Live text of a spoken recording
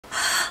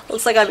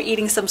Looks like I'm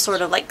eating some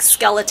sort of like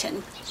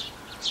skeleton.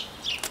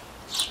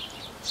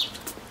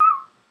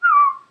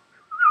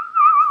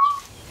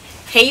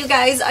 Hey you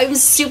guys, I'm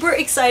super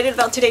excited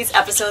about today's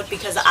episode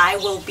because I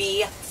will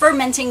be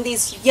fermenting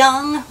these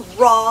young,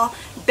 raw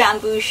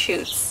bamboo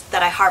shoots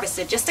that I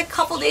harvested just a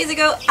couple days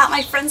ago at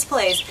my friend's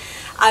place.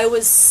 I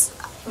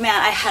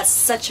had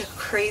such a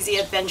crazy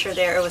adventure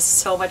there. It was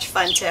so much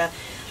fun to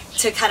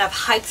kind of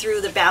hike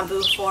through the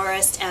bamboo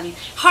forest and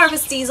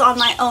harvest these on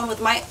my own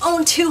with my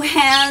own two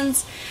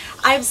hands.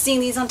 I've seen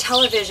these on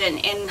television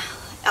in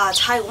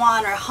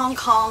Taiwan or Hong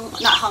Kong,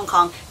 not Hong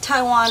Kong,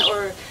 Taiwan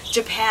or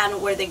Japan,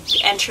 where they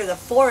enter the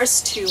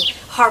forest to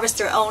harvest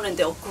their own and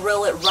they'll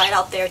grill it right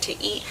out there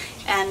to eat.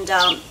 And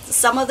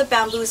some of the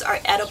bamboos are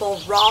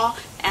edible raw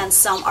and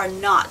some are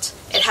not.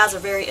 It has a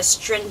very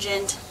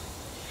astringent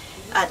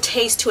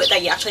taste to it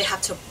that you actually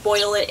have to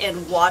boil it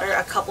in water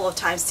a couple of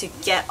times to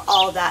get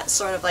all that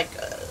sort of like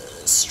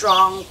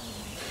strong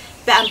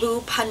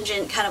bamboo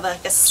pungent kind of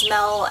like a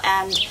smell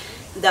and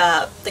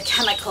the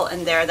chemical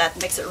in there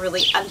that makes it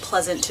really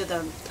unpleasant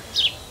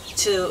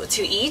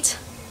to eat.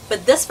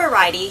 But this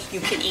variety you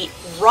can eat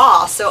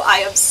raw, so I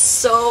am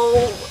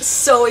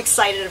so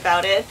excited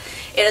about it.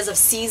 It is a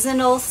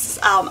seasonal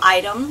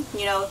item.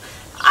 You know,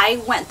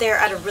 I went there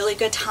at a really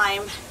good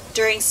time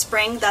during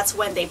spring. That's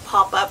when they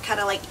pop up, kind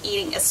of like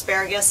eating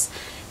asparagus.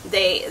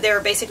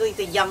 They're basically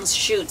the young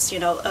shoots, you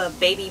know,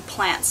 baby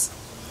plants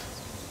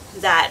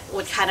that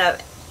would kind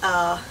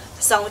of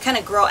some would kind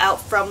of grow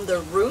out from the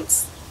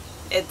roots.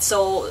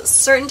 So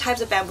certain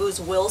types of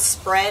bamboos will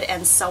spread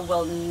and some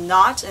will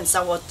not, and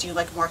some will do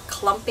like more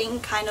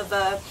clumping kind of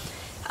a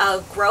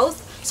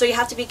growth. So you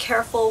have to be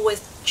careful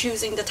with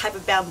choosing the type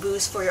of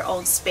bamboos for your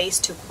own space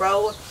to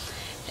grow.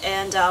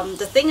 And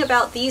the thing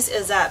about these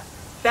is that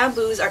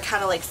bamboos are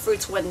kind of like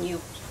fruits. When you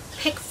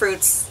pick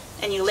fruits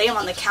and you lay them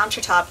on the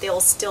countertop, they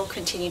will still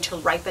continue to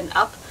ripen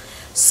up.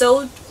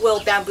 So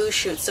will bamboo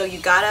shoots. So you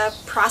gotta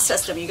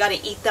process them, you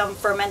gotta eat them,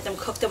 ferment them,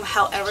 cook them,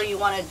 however you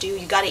want to do.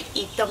 You gotta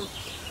eat them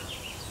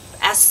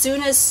as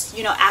soon as,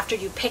 you know, after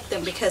you pick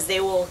them, because they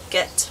will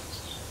get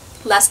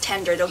less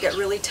tender. They'll get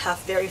really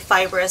tough, very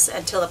fibrous,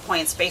 until the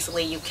point it's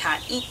basically you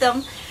can't eat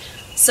them.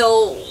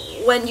 So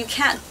when you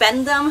can't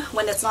bend them,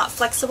 when it's not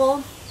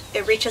flexible,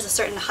 it reaches a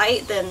certain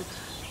height, then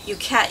you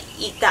can't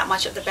eat that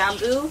much of the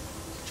bamboo.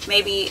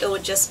 Maybe it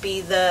would just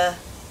be I'm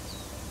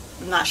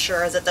not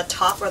sure, is it the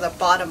top or the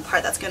bottom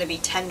part that's going to be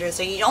tender?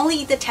 So you only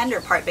eat the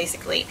tender part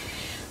basically.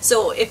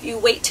 So if you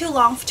wait too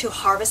long to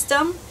harvest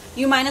them,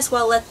 you might as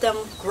well let them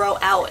grow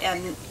out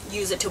and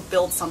use it to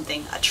build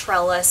something. A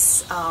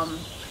trellis,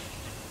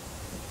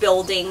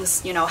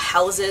 buildings, you know,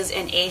 houses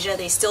in Asia,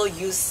 they still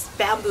use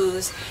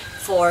bamboos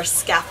for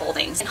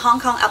scaffoldings. In Hong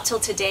Kong up till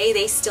today,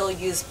 they still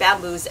use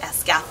bamboos as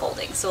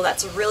scaffolding. So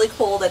that's really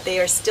cool that they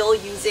are still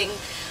using,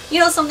 you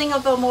know, something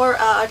of a more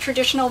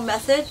traditional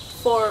method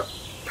for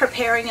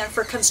preparing and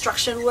for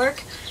construction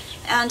work.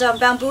 And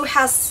bamboo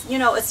has, you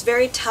know, it's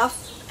very tough,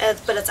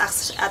 but it's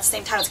actually, at the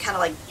same time, it's kind of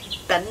like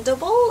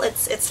bendable.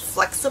 It's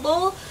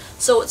flexible.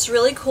 So it's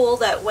really cool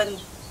that when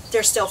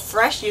they're still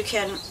fresh, you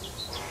can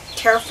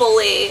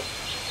carefully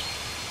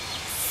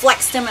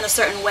flex them in a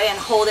certain way and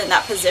hold it in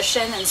that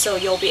position, and so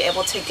you'll be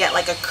able to get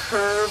like a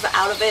curve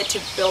out of it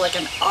to build like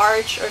an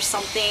arch or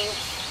something.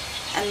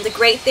 And the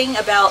great thing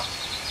about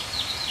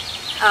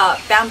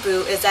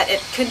bamboo is that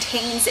it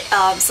contains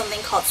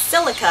something called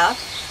silica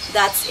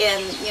that's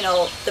in, you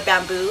know, the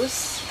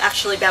bamboos.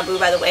 Actually, bamboo,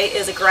 by the way,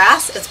 is a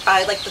grass. It's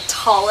probably like the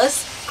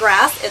tallest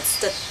grass. It's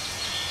the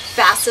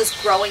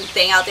fastest growing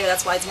thing out there.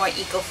 That's why it's more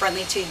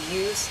eco-friendly to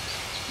use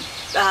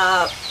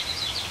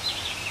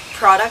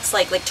products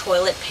like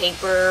toilet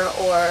paper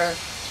or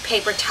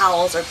paper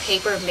towels or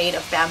paper made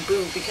of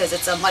bamboo, because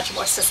it's a much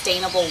more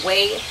sustainable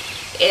way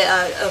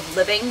of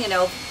living. You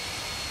know,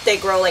 they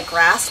grow like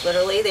grass,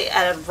 literally. They,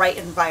 at a right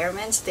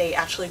environment, they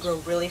actually grow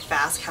really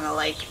fast, kind of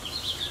like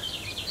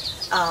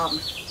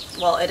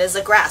well, it is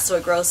a grass, so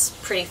it grows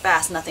pretty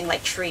fast. Nothing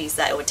like trees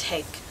that it would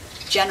take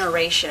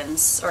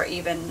generations or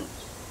even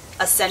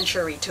a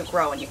century to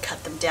grow, and you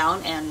cut them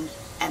down and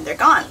they're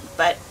gone.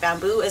 But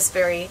bamboo is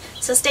very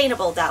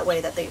sustainable that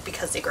way,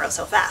 because they grow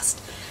so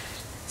fast.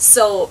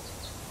 So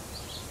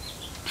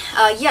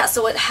yeah,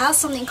 so it has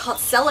something called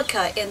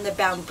silica in the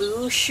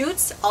bamboo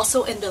shoots,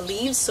 also in the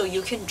leaves, so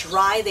you can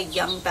dry the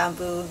young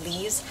bamboo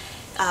leaves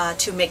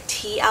to make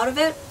tea out of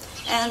it.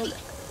 And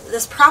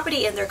this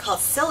property in there called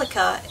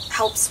silica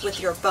helps with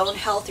your bone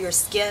health, your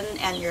skin,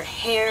 and your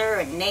hair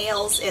and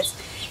nails.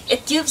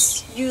 It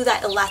gives you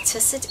that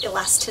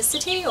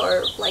elasticity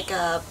or like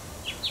a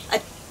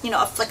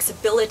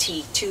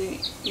flexibility to,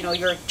 you know,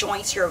 your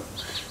joints,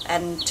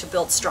 and to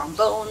build strong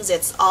bones.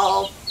 It's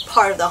all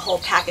part of the whole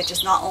package.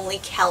 It's not only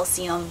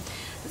calcium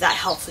that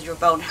helps with your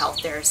bone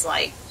health. There's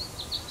like,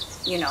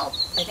 you know,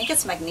 I think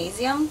it's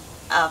magnesium,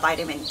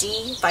 vitamin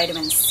D,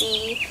 vitamin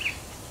C,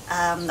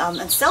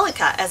 and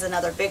silica as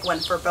another big one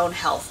for bone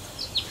health.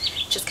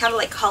 Just kind of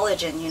like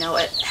collagen, you know,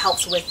 it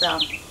helps with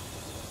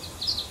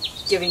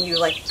giving you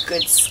like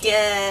good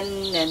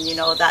skin and, you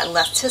know, that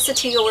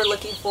elasticity we're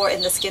looking for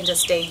in the skin to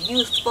stay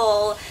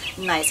youthful,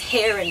 nice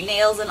hair and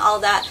nails and all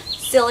that.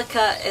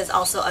 Silica is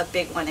also a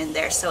big one in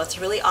there, so it's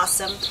really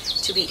awesome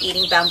to be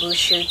eating bamboo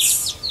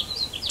shoots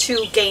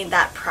to gain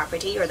that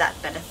property or that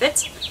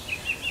benefit.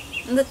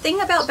 And the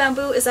thing about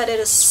bamboo is that it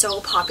is so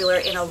popular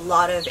in a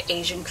lot of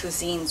Asian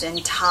cuisines,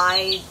 in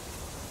Thai,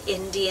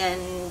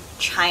 Indian,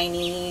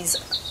 Chinese,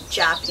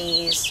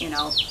 Japanese, you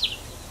know,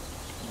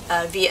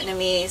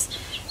 Vietnamese.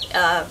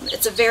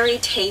 It's a very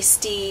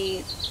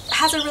tasty,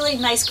 has a really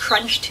nice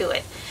crunch to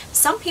it.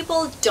 Some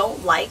people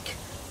don't like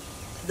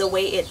the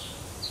way it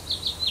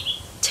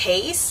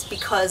tastes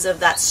because of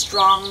that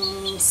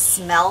strong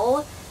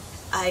smell.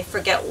 I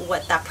forget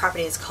what that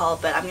property is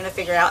called, but I'm going to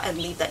figure it out and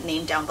leave that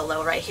name down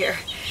below right here.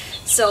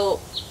 So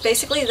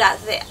basically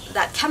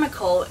that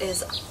chemical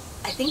is,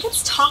 I think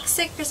it's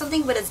toxic or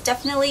something, but it's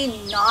definitely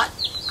not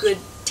good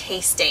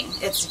tasting.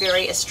 It's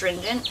very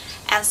astringent,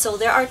 and so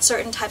there are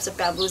certain types of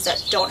bamboos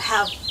that don't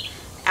have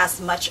as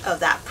much of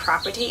that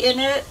property in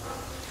it.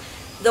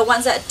 The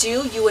ones that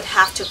do, you would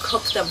have to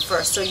cook them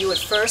first. So you would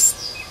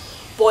first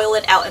boil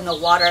it out in the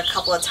water a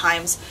couple of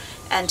times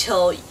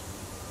until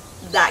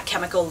that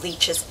chemical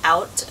leaches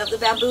out of the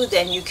bamboo.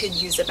 Then you could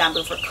use the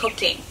bamboo for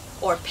cooking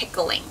or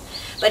pickling.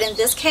 But in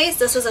this case,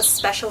 this is a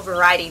special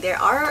variety. There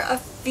are a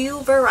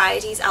few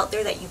varieties out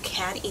there that you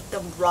can eat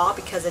them raw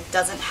because it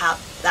doesn't have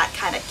that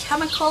kind of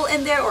chemical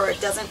in there, or it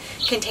doesn't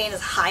contain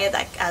as high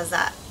as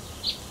that,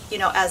 you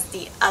know, as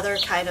the other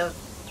kind of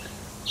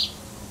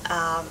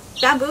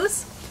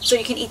bamboos. So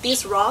you can eat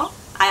these raw.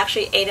 I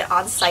actually ate it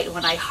on site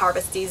when I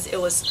harvest these. It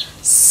was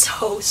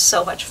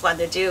so much fun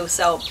to do.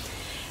 So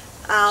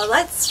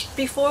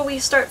before we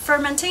start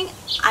fermenting,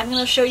 I'm going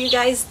to show you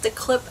guys the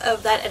clip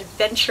of that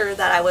adventure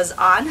that I was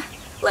on.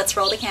 Let's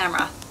roll the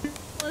camera.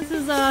 This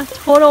is a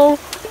total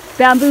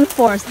bamboo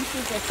forest. This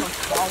is just some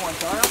small ones.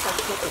 I don't have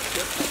to put the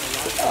chips in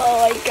the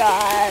Oh my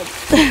god.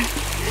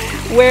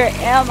 Where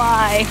am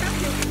I?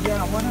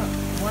 Yeah, I want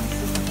to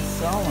see if I can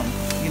sell them.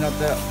 You know,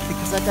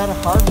 because I got to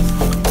harvest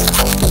them.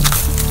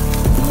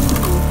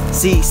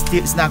 See,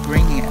 it's not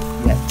green yet.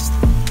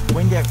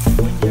 When they're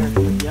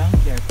young,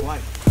 they're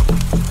white.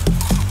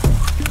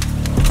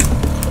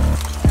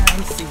 Let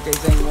me see if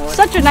there's any more.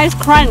 Such a nice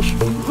crunch.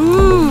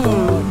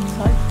 Mmm.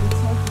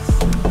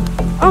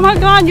 Oh my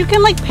god, you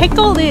can like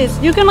pickle these.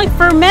 You can like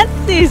ferment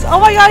these. Oh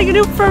my god, you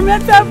can do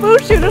ferment bamboo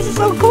shoot. This is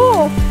so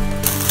cool.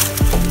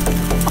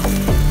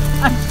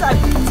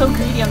 I'm so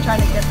greedy. I'm trying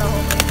to get the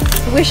whole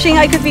thing. Wishing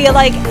I could be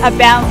like a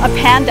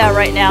panda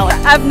right now.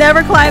 I've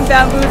never climbed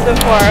bamboos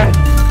before.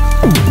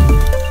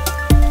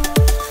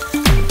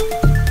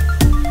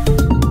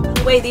 By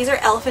the way, these are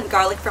elephant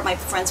garlic from my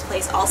friend's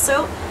place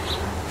also.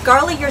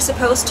 Garlic, you're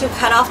supposed to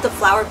cut off the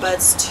flower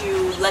buds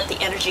to let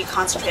the energy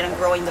concentrate on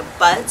growing the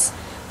buds.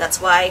 That's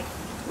why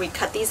we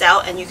cut these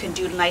out, and you can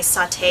do nice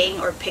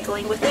sauteing or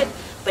pickling with it.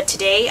 But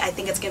today I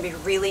think it's going to be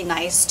really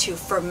nice to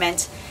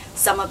ferment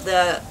some of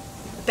the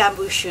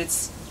bamboo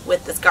shoots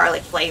with this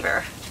garlic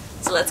flavor.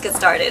 So let's get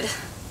started.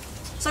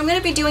 So I'm going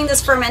to be doing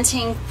this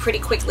fermenting pretty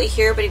quickly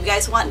here, but if you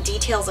guys want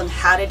details on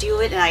how to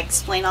do it and I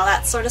explain all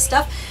that sort of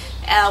stuff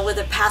with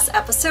a past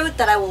episode,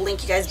 that I will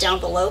link you guys down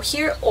below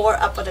here or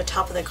up on the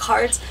top of the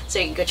cards, so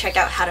you can go check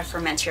out how to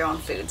ferment your own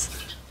foods.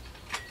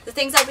 The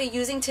things I'll be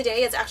using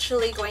today is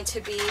actually going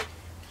to be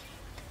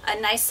a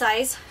nice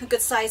size, a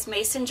good size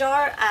mason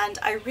jar, and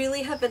I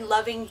really have been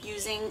loving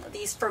using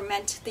these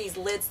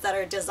lids that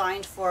are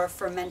designed for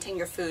fermenting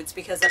your foods,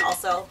 because it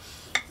also,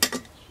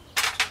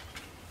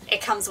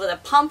 it comes with a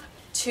pump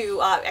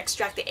to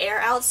extract the air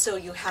out, so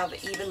you have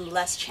even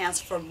less chance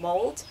for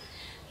mold.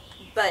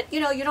 But you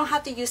know, you don't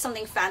have to use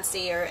something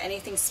fancy or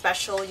anything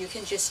special. You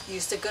can just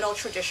use the good old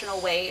traditional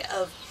way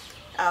of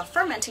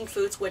fermenting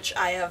foods, which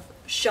I have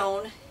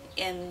shown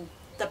in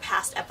the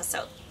past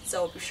episode.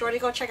 So be sure to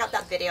go check out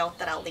that video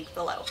that I'll link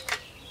below.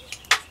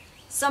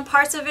 Some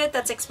parts of it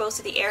that's exposed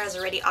to the air is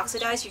already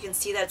oxidized. You can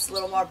see that it's a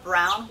little more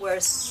brown,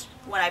 whereas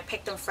when I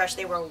picked them fresh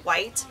they were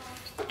white,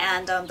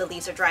 and the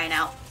leaves are drying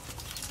out.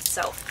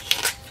 So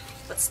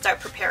let's start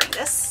preparing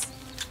this.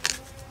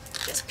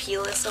 Just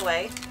peel this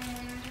away.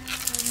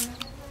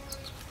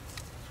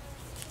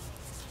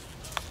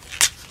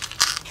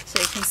 So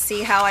you can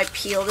see how I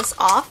peel this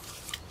off.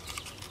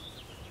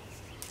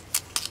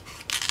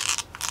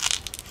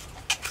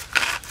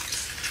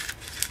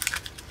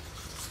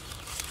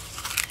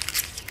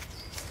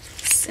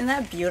 Isn't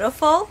that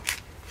beautiful?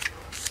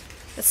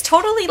 It's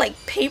totally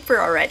like paper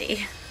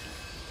already.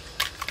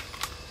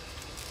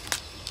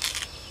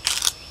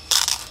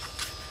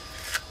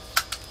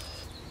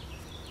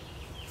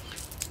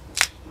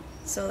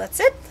 So that's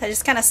it. I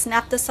just kind of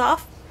snap this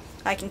off.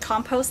 I can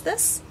compost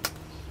this.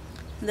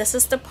 This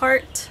is the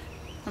part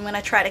I'm going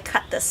to try to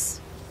cut this.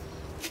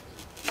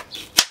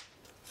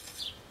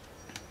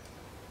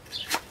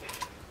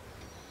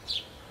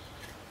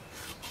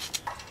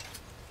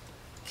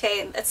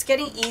 Okay, it's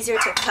getting easier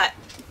to cut.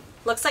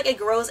 Looks like it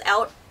grows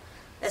out,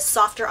 it's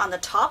softer on the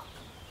top,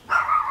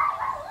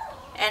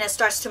 and it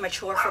starts to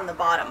mature from the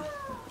bottom.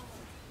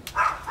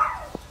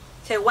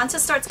 Okay, once it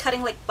starts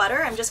cutting like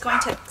butter, I'm just going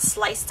to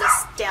slice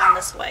this down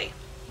this way.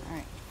 All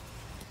right.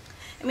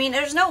 I mean,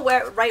 there's no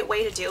right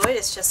way to do it.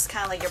 It's just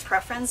kind of like your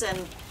preference,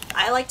 and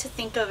I like to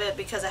think of it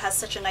because it has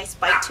such a nice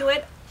bite to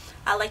it.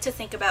 I like to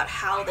think about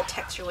how the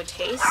texture would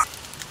taste.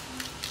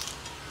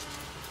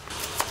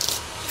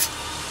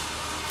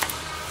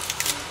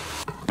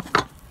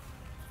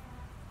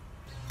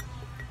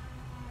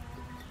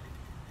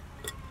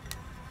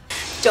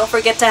 Don't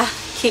forget to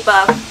keep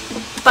a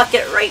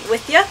bucket right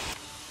with you.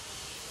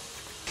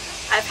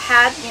 I've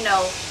had, you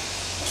know,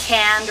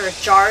 canned or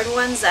jarred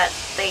ones that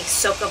they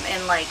soak them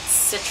in like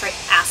citric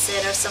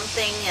acid or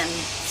something, and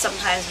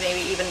sometimes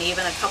maybe even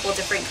a couple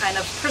different kind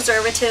of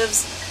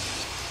preservatives.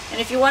 And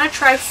if you want to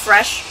try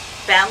fresh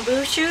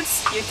bamboo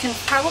shoots, you can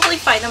probably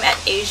find them at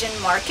Asian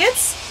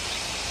markets.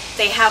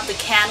 They have the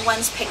canned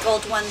ones,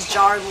 pickled ones,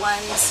 jarred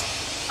ones,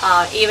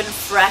 even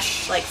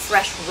fresh, like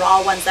fresh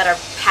raw ones that are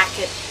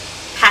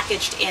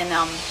packaged in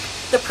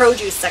the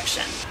produce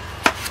section.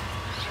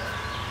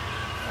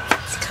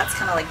 This cuts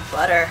kind of like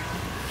butter.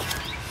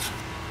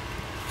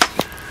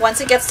 Once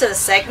it gets to the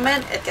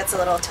segment, it gets a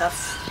little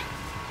tough.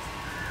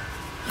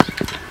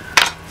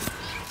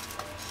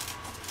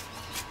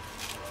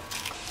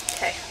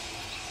 Okay.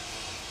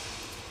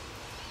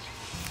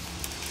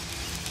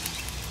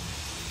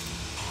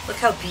 Look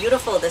how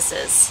beautiful this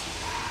is.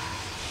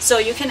 So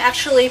you can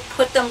actually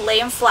put them, lay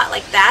them flat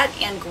like that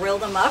and grill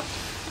them up.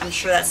 I'm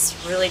sure that's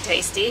really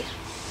tasty.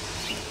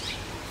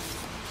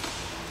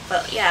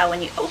 But yeah,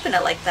 when you open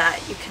it like that,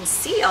 you can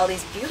see all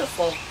these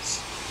beautiful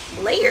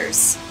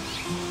layers.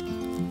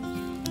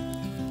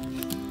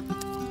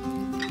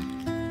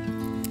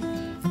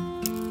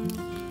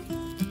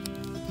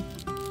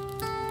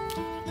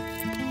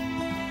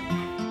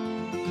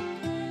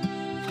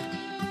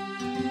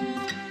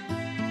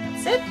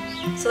 That's it.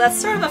 So that's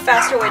sort of a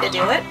faster way to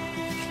do it,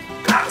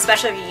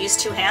 especially if you use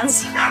 2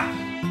 hands.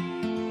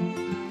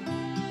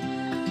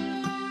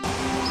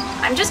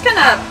 I'm just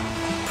gonna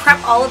prep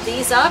all of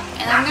these up,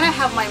 and I'm gonna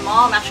have my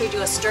mom actually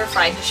do a stir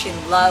fry because she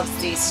loves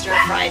these stir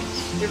fried.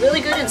 They're really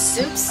good in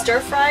soups,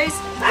 stir fries.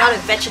 A lot of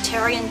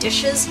vegetarian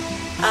dishes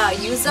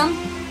use them.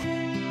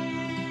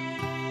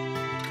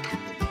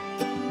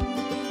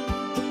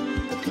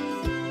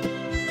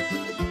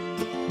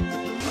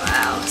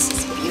 Wow, this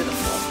is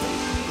beautiful.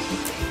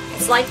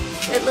 It's like,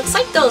 it looks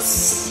like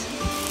those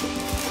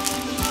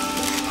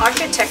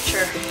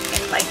architecture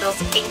in like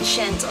those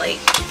ancient like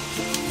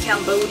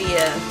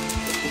Cambodia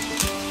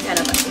kind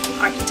of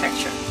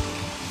architecture.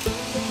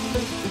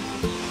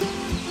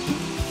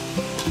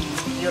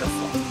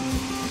 Beautiful.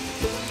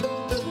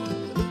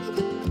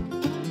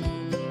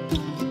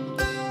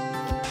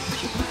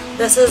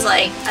 This is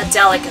like a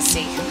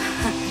delicacy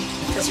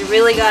because you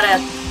really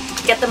gotta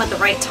get them at the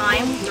right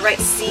time, the right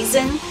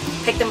season,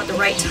 pick them at the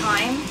right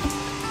time,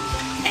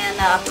 and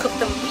cook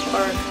them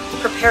or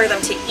prepare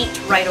them to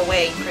eat right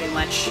away, pretty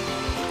much.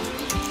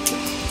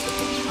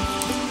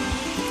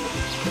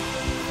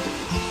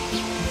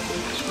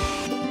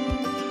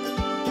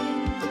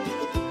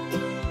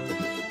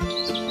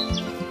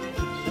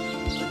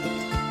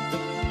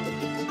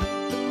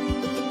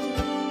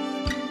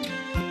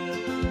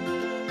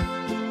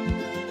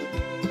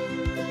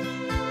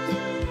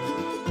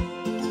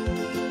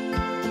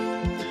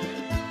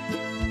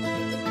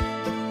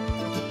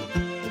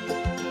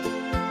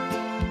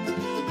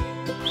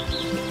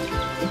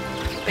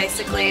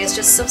 Basically, it's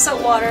just some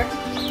salt water.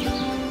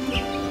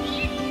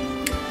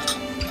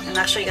 I'm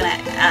actually gonna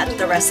add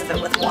the rest of it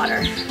with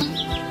water.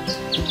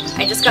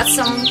 I just got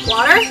some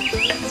water.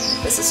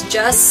 This is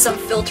just some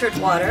filtered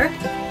water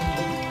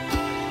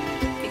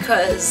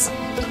because,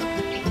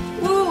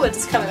 woo,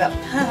 it's coming up.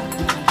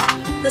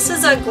 This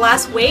is a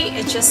glass weight.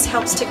 It just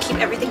helps to keep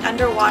everything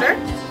underwater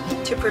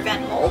to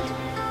prevent mold.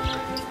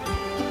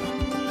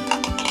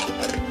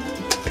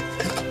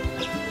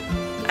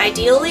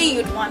 Ideally,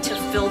 you'd want to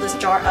fill this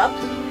jar up,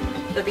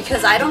 but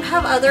because I don't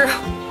have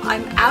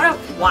I'm out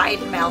of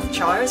wide mouth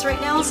jars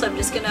right now, so I'm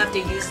just gonna have to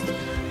use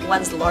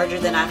ones larger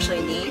than I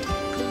actually need,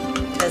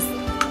 because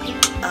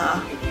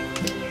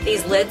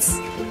these lids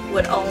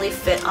would only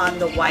fit on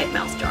the wide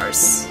mouth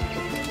jars.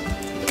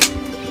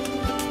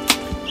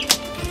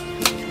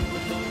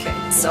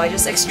 Okay, so I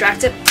just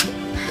extracted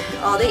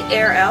all the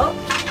air out.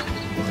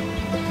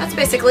 That's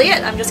basically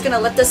it. I'm just gonna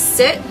let this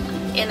sit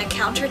in a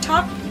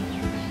countertop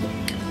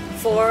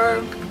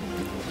for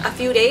a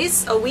few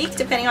days, a week,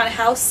 depending on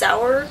how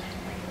sour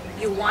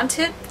you want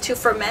it to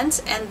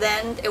ferment, and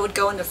then it would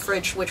go in the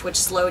fridge, which would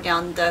slow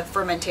down the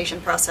fermentation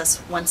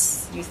process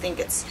once you think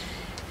it's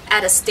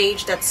at a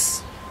stage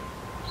that's,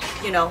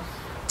 you know,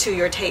 to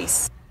your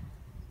taste.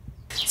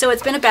 So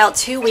it's been about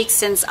 2 weeks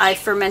since I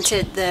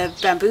fermented the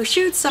bamboo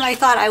shoots, and I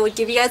thought I would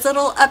give you guys a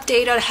little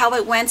update on how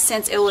it went,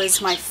 since it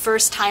was my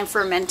first time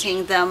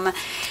fermenting them,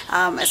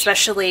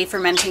 especially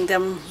fermenting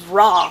them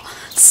raw.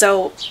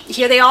 So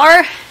here they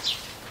are.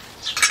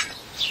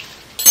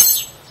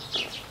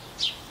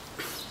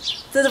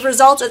 The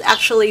result is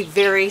actually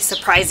very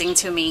surprising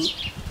to me.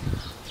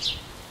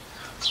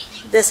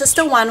 This is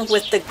the one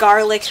with the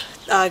garlic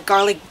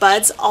garlic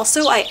buds.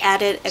 Also, I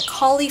added a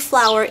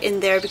cauliflower in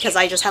there because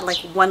I just had like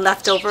one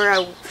left over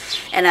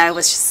and I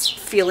was just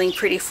feeling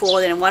pretty full.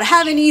 I didn't want to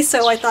have any,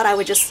 so I thought I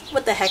would just,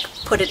 what the heck,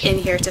 put it in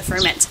here to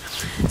ferment.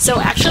 So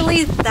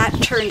actually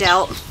that turned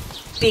out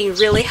being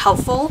really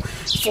helpful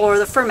for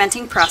the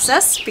fermenting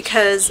process,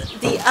 because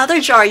the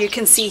other jar you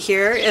can see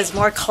here is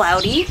more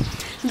cloudy.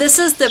 This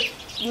is the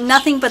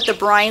nothing but the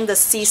brine, the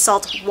sea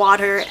salt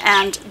water,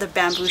 and the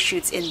bamboo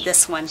shoots in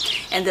this one.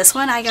 And this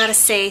one, I gotta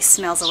say,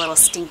 smells a little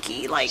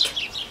stinky, like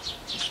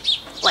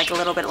a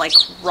little bit like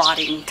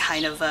rotting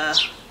kind of a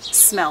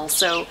smell.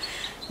 So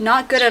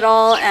not good at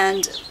all,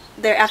 and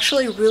they're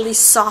actually really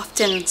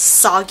soft and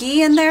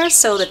soggy in there,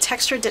 so the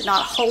texture did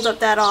not hold up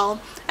that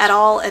at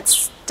all.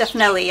 It's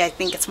definitely, I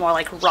think it's more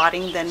like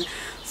rotting than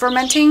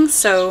fermenting,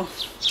 so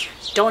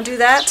don't do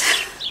that.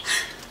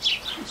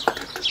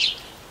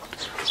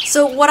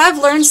 So what I've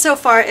learned so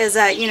far is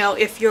that, you know,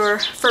 if you're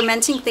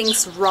fermenting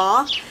things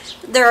raw,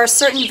 there are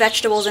certain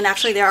vegetables, and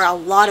actually there are a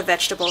lot of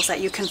vegetables that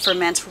you can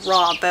ferment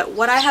raw. But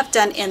what I have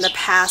done in the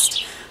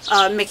past,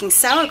 making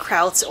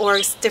sauerkrauts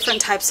or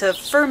different types of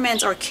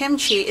ferment or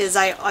kimchi, is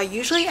I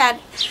usually add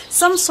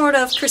some sort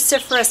of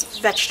cruciferous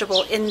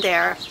vegetable in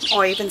there,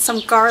 or even some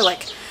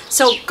garlic.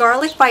 So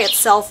garlic by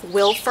itself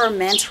will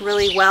ferment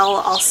really well,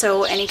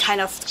 also any kind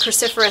of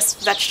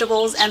cruciferous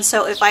vegetables. And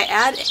so if I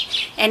add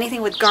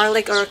anything with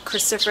garlic or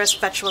cruciferous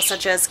vegetables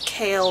such as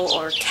kale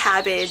or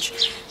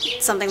cabbage,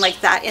 something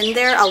like that in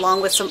there,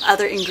 along with some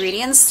other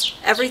ingredients,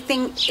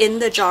 everything in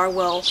the jar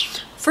will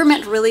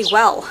ferment really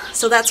well.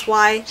 So that's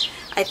why,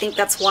 I think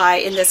that's why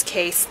in this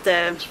case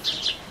the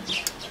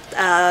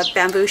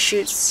bamboo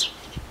shoots,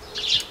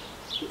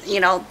 you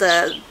know,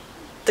 the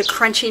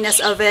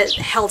crunchiness of it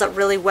held up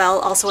really well.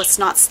 Also, it's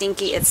not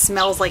stinky. It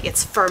smells like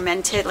it's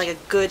fermented, like a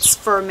good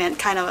ferment,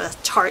 kind of a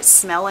tart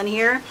smell in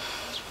here.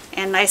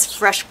 And nice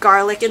fresh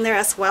garlic in there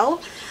as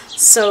well.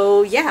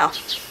 So yeah,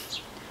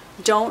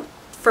 don't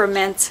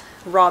ferment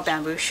raw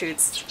bamboo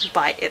shoots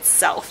by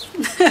itself.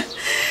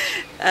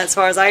 As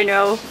far as I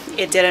know,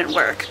 it didn't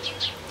work.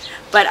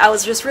 But I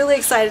was just really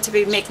excited to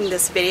be making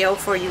this video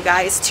for you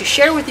guys, to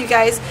share with you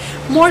guys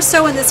more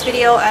so in this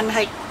video, and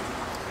like,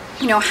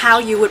 you know, how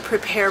you would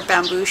prepare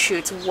bamboo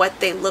shoots, what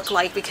they look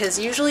like, because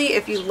usually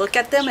if you look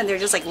at them and they're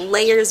just like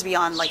layers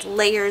beyond like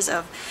layers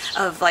of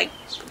like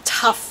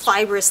tough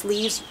fibrous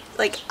leaves,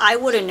 like I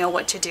wouldn't know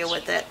what to do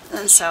with it.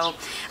 And so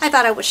I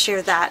thought I would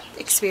share that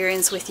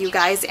experience with you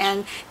guys,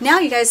 and now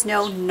you guys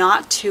know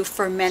not to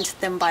ferment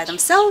them by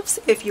themselves.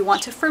 If you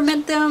want to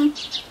ferment them,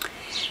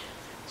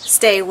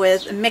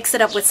 mix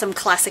it up with some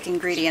classic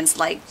ingredients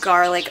like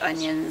garlic,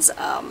 onions,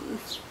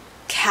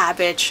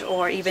 cabbage,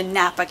 or even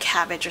Napa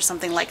cabbage or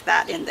something like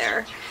that in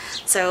there.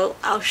 So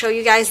I'll show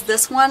you guys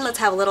this one. Let's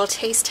have a little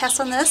taste test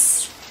on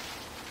this.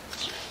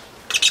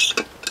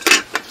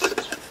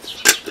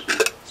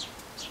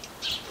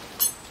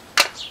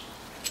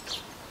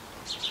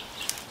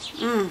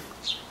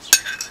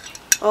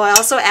 Oh, I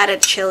also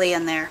added chili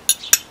in there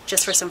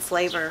just for some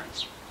flavor.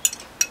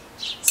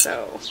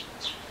 So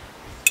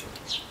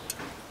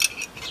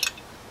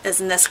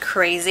isn't this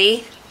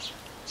crazy?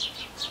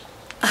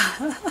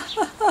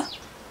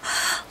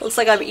 Looks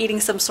like I'm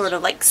eating some sort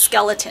of like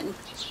skeleton.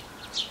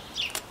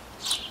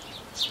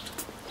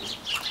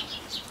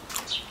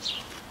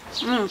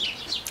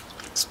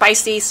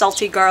 Spicy,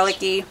 salty,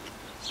 garlicky,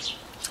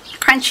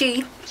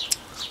 crunchy,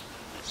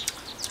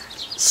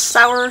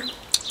 sour.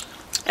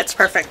 It's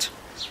perfect.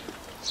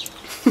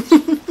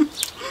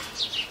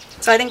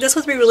 So I think this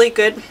would be really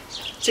good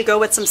to go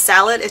with some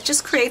salad. It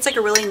just creates like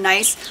a really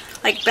nice,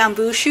 like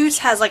bamboo shoots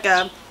has like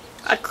a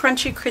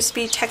crunchy,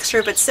 crispy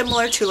texture, but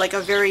similar to like a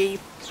very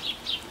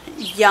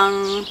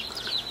young,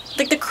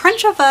 like the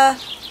crunch of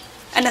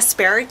an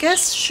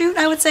asparagus shoot,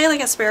 I would say,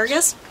 like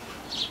asparagus.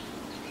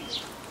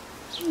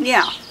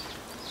 Yeah.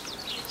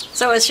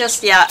 So it's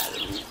just, yeah,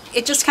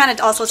 it just kind of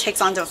also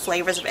takes on the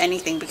flavors of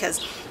anything, because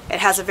it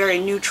has a very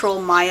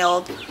neutral,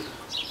 mild,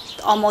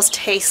 almost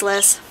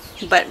tasteless,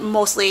 but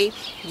mostly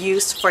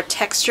used for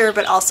texture.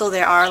 But also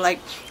there are, like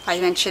I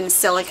mentioned,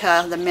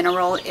 silica, the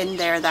mineral in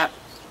there that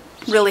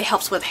really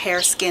helps with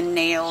hair, skin,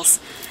 nails,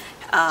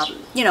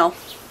 you know,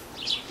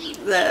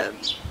 the,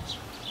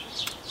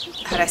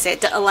 how do I say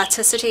it, the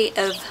elasticity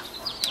of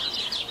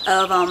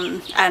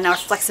and our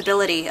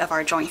flexibility of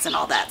our joints and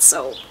all that.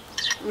 So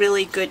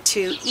really good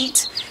to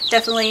eat.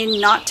 Definitely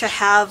not to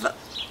have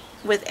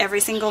with every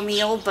single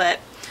meal, but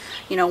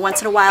you know,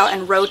 once in a while,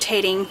 and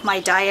rotating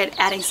my diet,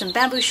 adding some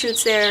bamboo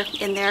shoots here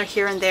and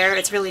there.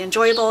 It's really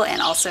enjoyable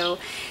and also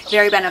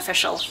very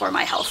beneficial for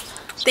my health.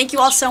 Thank you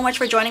all so much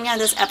for joining me on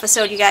this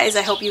episode, you guys.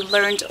 I hope you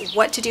learned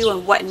what to do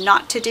and what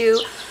not to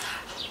do.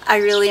 I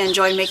really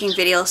enjoy making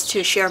videos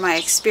to share my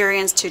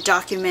experience, to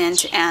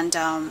document, and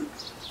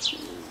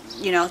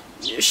you know,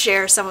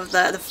 share some of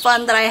the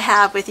fun that I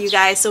have with you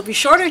guys. So be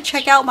sure to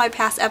check out my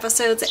past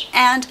episodes,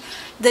 and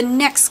the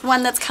next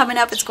one that's coming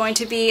up is going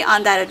to be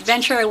on that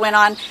adventure I went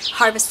on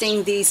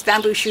harvesting these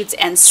bamboo shoots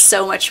and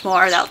so much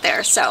more out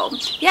there. So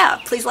yeah,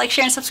 please like,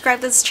 share, and subscribe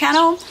to this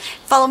channel.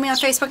 Follow me on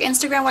Facebook,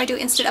 Instagram, where I do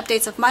instant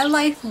updates of my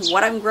life,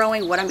 what I'm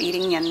growing, what I'm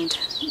eating, and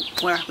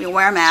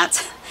where I'm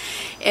at.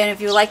 And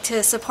if you'd like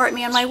to support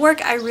me on my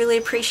work, I really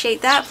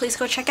appreciate that. Please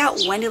go check out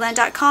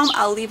wendyland.com.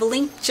 I'll leave a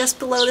link just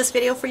below this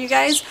video for you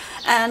guys.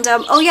 And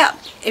oh yeah,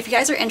 if you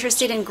guys are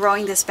interested in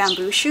growing this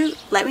bamboo shoot,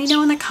 let me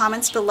know in the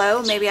comments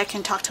below. Maybe I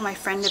can talk to my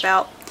friend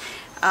about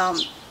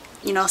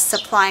you know,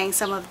 supplying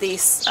some of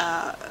these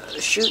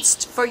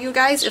shoots for you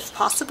guys if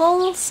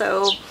possible.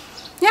 So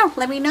yeah,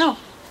 let me know.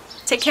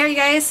 Take care, you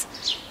guys.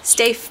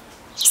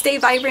 Stay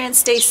vibrant,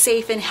 stay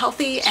safe and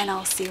healthy, and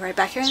I'll see you right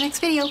back here in the next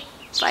video.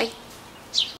 Bye.